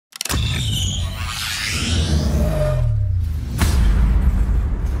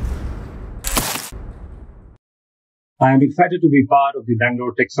I am excited to be part of the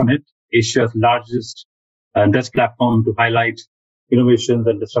Bangalore Tech Summit, Asia's largest desk platform to highlight innovations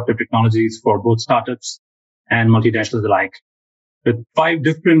and disruptive technologies for both startups and multinationals alike. With 5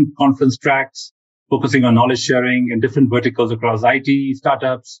 different conference tracks focusing on knowledge sharing and different verticals across IT,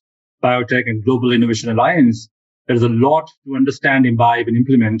 startups, biotech, and global innovation alliance, there's a lot to understand, imbibe, and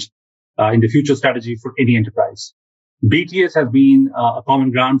implement in the future strategy for any enterprise. BTS has been a common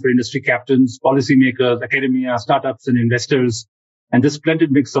ground for industry captains, policymakers, academia, startups, and investors. And this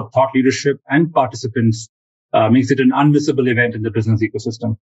splendid mix of thought leadership and participants makes it an unmissable event in the business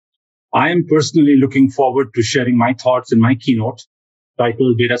ecosystem. I am personally looking forward to sharing my thoughts in my keynote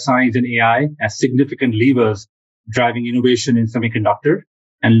titled Data Science and AI as Significant Levers Driving Innovation in Semiconductor,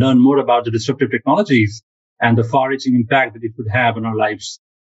 and learn more about the disruptive technologies and the far-reaching impact that it could have on our lives.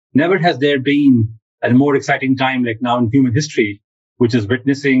 Never has there been a more exciting time like now in human history, which is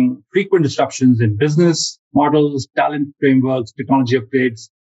witnessing frequent disruptions in business models, talent frameworks, technology upgrades.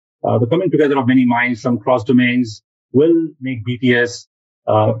 The coming together of many minds from cross domains will make BTS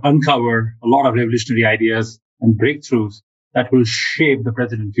uncover a lot of revolutionary ideas and breakthroughs that will shape the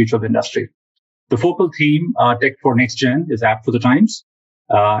present and future of the industry. The focal theme, Tech for Next Gen, is apt for the times,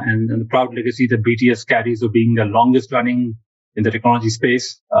 and the proud legacy that BTS carries of being the longest running in the technology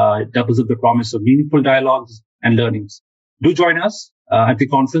space. It doubles up the promise of meaningful dialogues and learnings. Do join us at the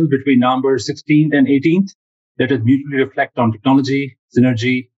conference between November 16th and 18th. Let us mutually reflect on technology,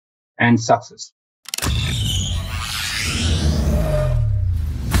 synergy, and success.